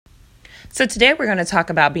So today we're going to talk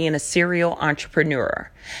about being a serial entrepreneur.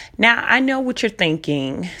 Now, I know what you're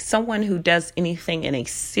thinking. Someone who does anything in a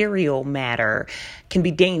serial matter can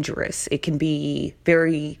be dangerous. It can be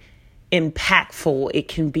very impactful. It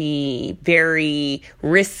can be very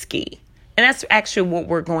risky. And that's actually what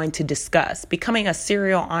we're going to discuss. Becoming a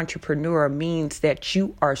serial entrepreneur means that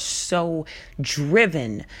you are so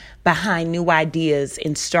driven behind new ideas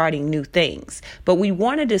and starting new things. But we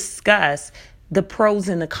want to discuss the pros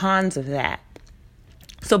and the cons of that.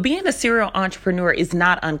 So being a serial entrepreneur is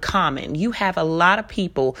not uncommon. You have a lot of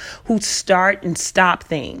people who start and stop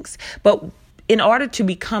things. But in order to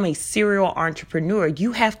become a serial entrepreneur,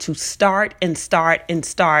 you have to start and start and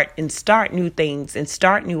start and start new things and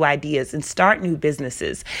start new ideas and start new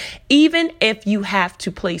businesses, even if you have to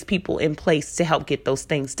place people in place to help get those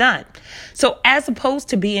things done. So as opposed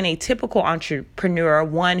to being a typical entrepreneur,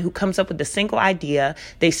 one who comes up with a single idea,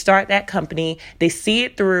 they start that company, they see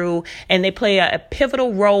it through, and they play a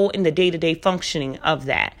pivotal role in the day-to-day functioning of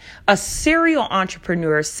that. A serial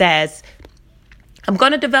entrepreneur says, I'm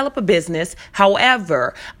going to develop a business.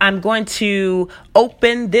 However, I'm going to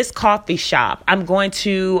open this coffee shop. I'm going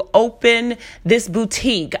to open this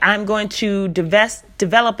boutique. I'm going to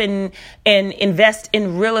develop and invest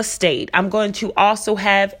in real estate. I'm going to also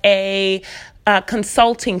have a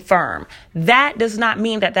consulting firm. That does not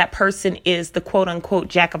mean that that person is the quote unquote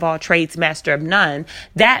jack of all trades, master of none.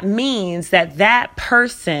 That means that that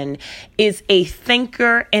person is a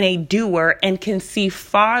thinker and a doer and can see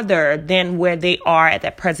farther than where they are at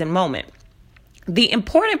that present moment. The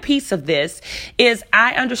important piece of this is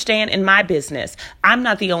I understand in my business, I'm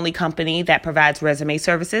not the only company that provides resume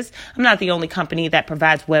services. I'm not the only company that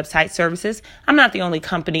provides website services. I'm not the only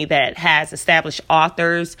company that has established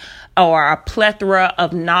authors or a plethora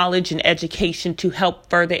of knowledge and education to help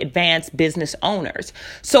further advance business owners.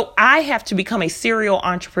 So I have to become a serial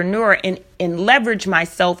entrepreneur and leverage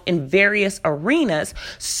myself in various arenas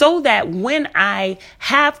so that when I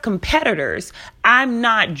have competitors, I'm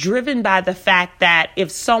not driven by the fact that if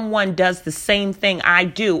someone does the same thing I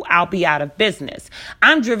do, I'll be out of business.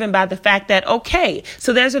 I'm driven by the fact that, okay,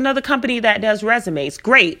 so there's another company that does resumes.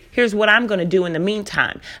 Great. Here's what I'm going to do in the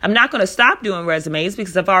meantime. I'm not going to stop doing resumes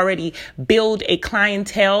because I've already built a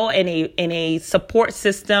clientele and a support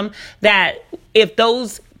system that if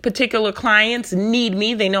those particular clients need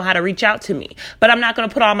me, they know how to reach out to me. But I'm not going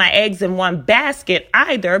to put all my eggs in one basket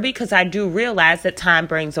either, because I do realize that time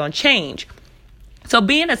brings on change. So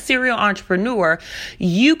being a serial entrepreneur,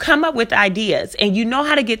 you come up with ideas and you know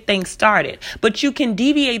how to get things started, but you can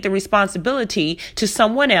deviate the responsibility to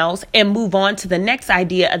someone else and move on to the next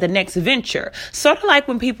idea or the next venture. Sort of like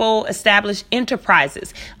when people establish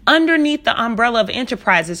enterprises. Underneath the umbrella of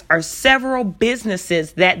enterprises are several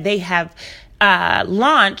businesses that they have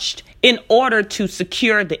launched in order to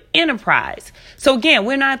secure the enterprise. So again,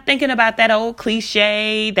 we're not thinking about that old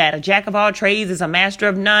cliche that a jack of all trades is a master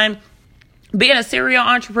of none. Being a serial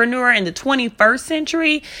entrepreneur in the 21st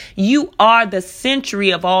century, you are the century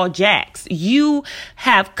of all jacks. You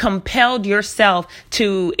have compelled yourself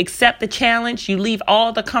to accept the challenge. You leave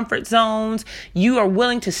all the comfort zones. You are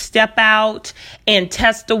willing to step out and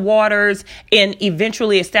test the waters and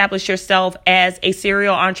eventually establish yourself as a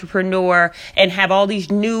serial entrepreneur and have all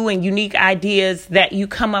these new and unique ideas that you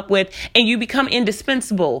come up with, and you become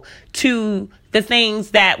indispensable to the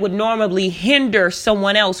things that would normally hinder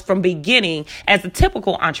someone else from beginning as a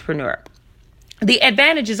typical entrepreneur. The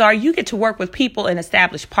advantages are you get to work with people and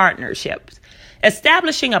establish partnerships.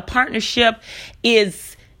 Establishing a partnership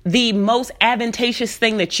is the most advantageous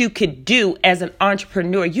thing that you could do as an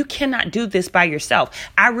entrepreneur. You cannot do this by yourself.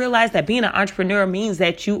 I realize that being an entrepreneur means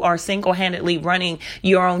that you are single-handedly running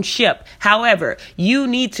your own ship. However, you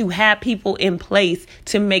need to have people in place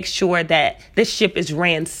to make sure that the ship is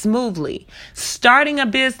ran smoothly. Starting a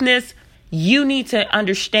business, you need to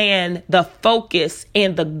understand the focus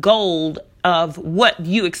and the goal of what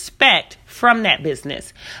you expect from that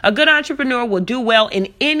business. A good entrepreneur will do well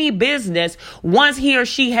in any business once he or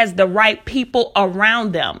she has the right people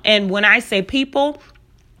around them. And when I say people,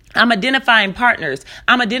 I'm identifying partners.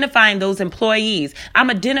 I'm identifying those employees. I'm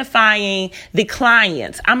identifying the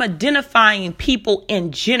clients. I'm identifying people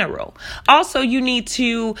in general. Also, you need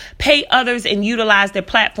to pay others and utilize their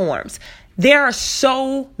platforms. There are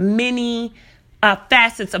so many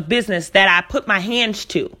facets of business that I put my hands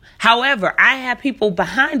to. However, I have people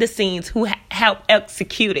behind the scenes who help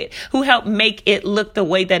execute it, who help make it look the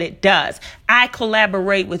way that it does. I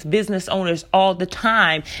collaborate with business owners all the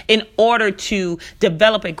time in order to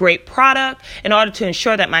develop a great product, in order to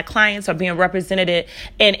ensure that my clients are being represented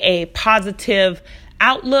in a positive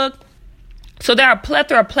outlook. So there are a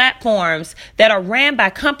plethora of platforms that are ran by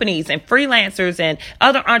companies and freelancers and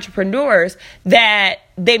other entrepreneurs that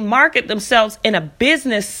they market themselves in a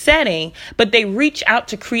business setting, but they reach out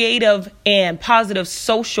to creative and positive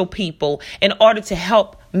social people in order to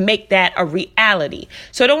help make that a reality.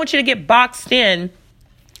 So I don't want you to get boxed in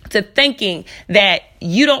to thinking that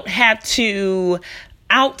you don't have to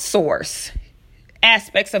outsource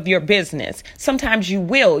aspects of your business. Sometimes you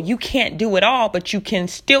will. You can't do it all, but you can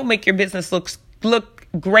still make your business look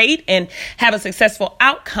great and have a successful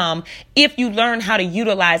outcome if you learn how to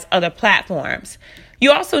utilize other platforms.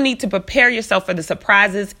 You also need to prepare yourself for the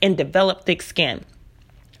surprises and develop thick skin.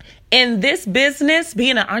 In this business,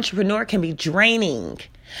 being an entrepreneur can be draining.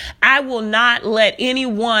 I will not let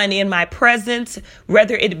anyone in my presence,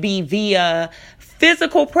 whether it be via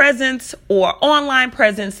physical presence or online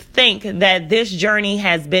presence, think that this journey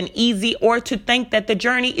has been easy, or to think that the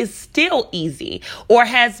journey is still easy or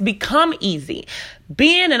has become easy.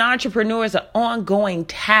 Being an entrepreneur is an ongoing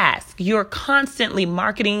task. You're constantly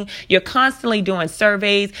marketing. You're constantly doing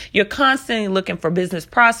surveys. You're constantly looking for business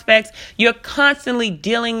prospects. You're constantly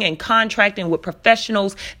dealing and contracting with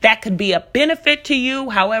professionals that could be a benefit to you.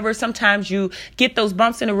 However, sometimes you get those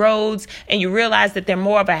bumps in the roads and you realize that they're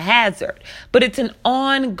more of a hazard. But it's an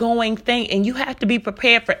ongoing thing, and you have to be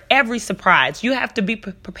prepared for every surprise. You have to be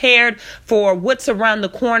prepared for what's around the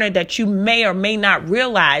corner that you may or may not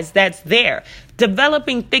realize that's there.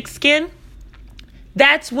 Developing thick skin,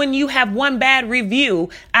 that's when you have one bad review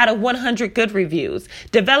out of 100 good reviews.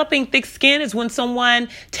 Developing thick skin is when someone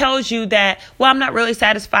tells you that, well, I'm not really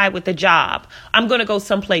satisfied with the job. I'm going to go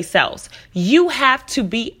someplace else. You have to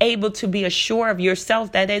be able to be assured of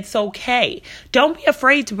yourself that it's okay. Don't be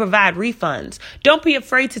afraid to provide refunds. Don't be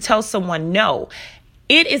afraid to tell someone no.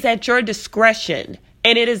 It is at your discretion.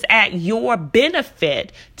 And it is at your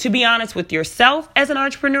benefit to be honest with yourself as an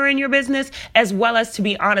entrepreneur in your business, as well as to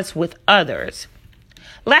be honest with others.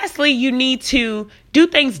 Lastly, you need to do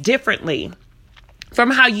things differently from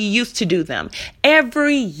how you used to do them.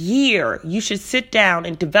 Every year, you should sit down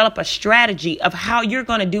and develop a strategy of how you're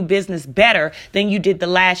going to do business better than you did the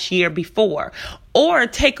last year before. Or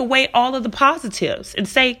take away all of the positives and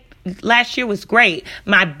say, last year was great,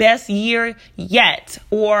 my best year yet,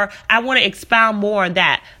 or I want to expound more on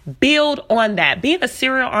that. Build on that. Being a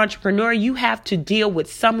serial entrepreneur, you have to deal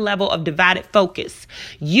with some level of divided focus.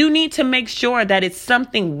 You need to make sure that it's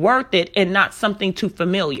something worth it and not something too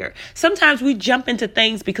familiar. Sometimes we jump into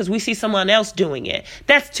things because we see someone else doing it.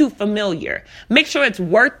 That's too familiar. Make sure it's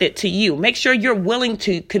worth it to you. Make sure you're willing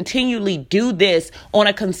to continually do this on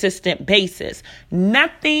a consistent basis.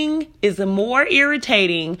 Nothing is more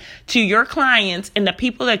irritating to your clients and the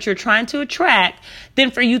people that you're trying to attract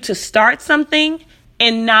than for you to start something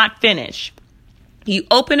and not finish. You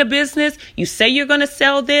open a business, you say you're going to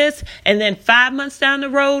sell this, and then 5 months down the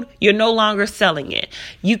road, you're no longer selling it.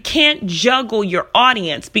 You can't juggle your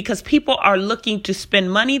audience because people are looking to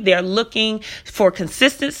spend money. They're looking for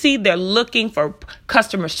consistency. They're looking for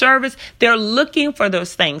customer service. They're looking for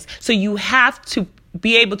those things. So you have to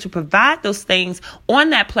be able to provide those things on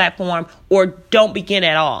that platform, or don't begin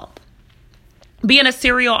at all. Being a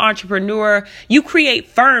serial entrepreneur, you create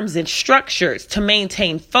firms and structures to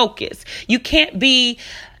maintain focus. You can't be,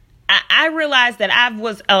 I realized that I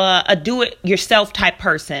was a do-it-yourself type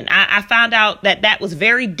person. I found out that was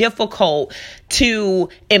very difficult to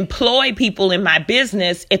employ people in my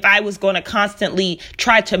business if I was going to constantly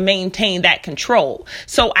try to maintain that control.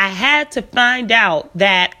 So I had to find out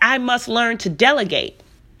that I must learn to delegate.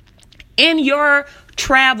 In your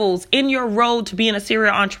travels, in your road to being a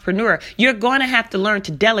serial entrepreneur, you're going to have to learn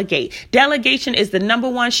to delegate. Delegation is the number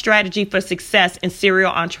one strategy for success in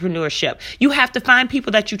serial entrepreneurship. You have to find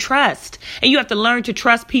people that you trust, and you have to learn to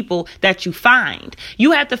trust people that you find.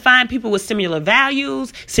 You have to find people with similar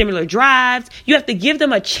values, similar drives. You have to give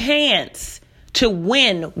them a chance to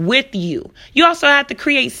win with you. You also have to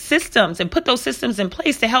create systems and put those systems in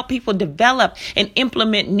place to help people develop and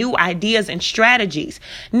implement new ideas and strategies.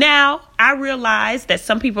 Now, I realize that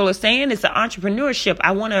some people are saying it's an entrepreneurship.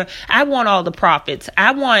 I want all the profits.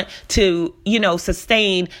 I want to,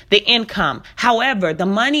 sustain the income. However, the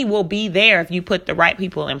money will be there if you put the right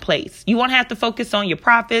people in place. You won't have to focus on your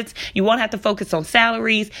profits. You won't have to focus on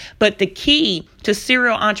salaries. But the key to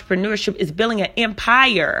serial entrepreneurship is building an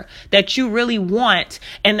empire that you really want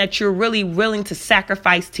and that you're really willing to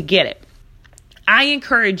sacrifice to get it. I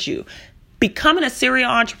encourage you. Becoming a serial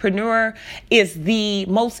entrepreneur is the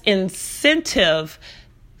most incentive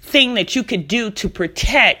thing that you could do to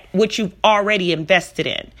protect what you've already invested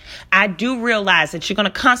in. I do realize that you're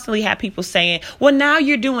going to constantly have people saying, well, now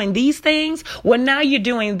you're doing these things. Well, now you're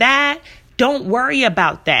doing that. Don't worry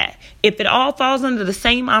about that. If it all falls under the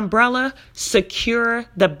same umbrella, secure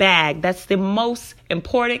the bag. That's the most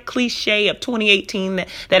important cliche of 2018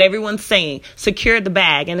 that everyone's saying. Secure the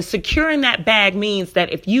bag. And securing that bag means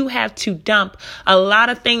that if you have to dump a lot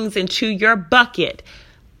of things into your bucket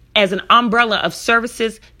as an umbrella of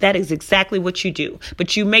services, that is exactly what you do.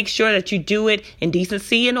 But you make sure that you do it in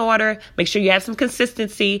decency and order. Make sure you have some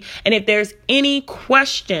consistency. And if there's any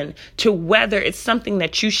question to whether it's something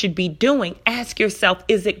that you should be doing, ask yourself,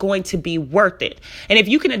 is it going to be worth it? And if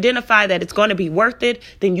you can identify that it's going to be worth it,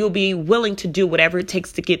 then you'll be willing to do whatever it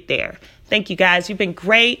takes to get there. Thank you, guys. You've been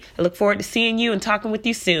great. I look forward to seeing you and talking with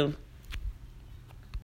you soon.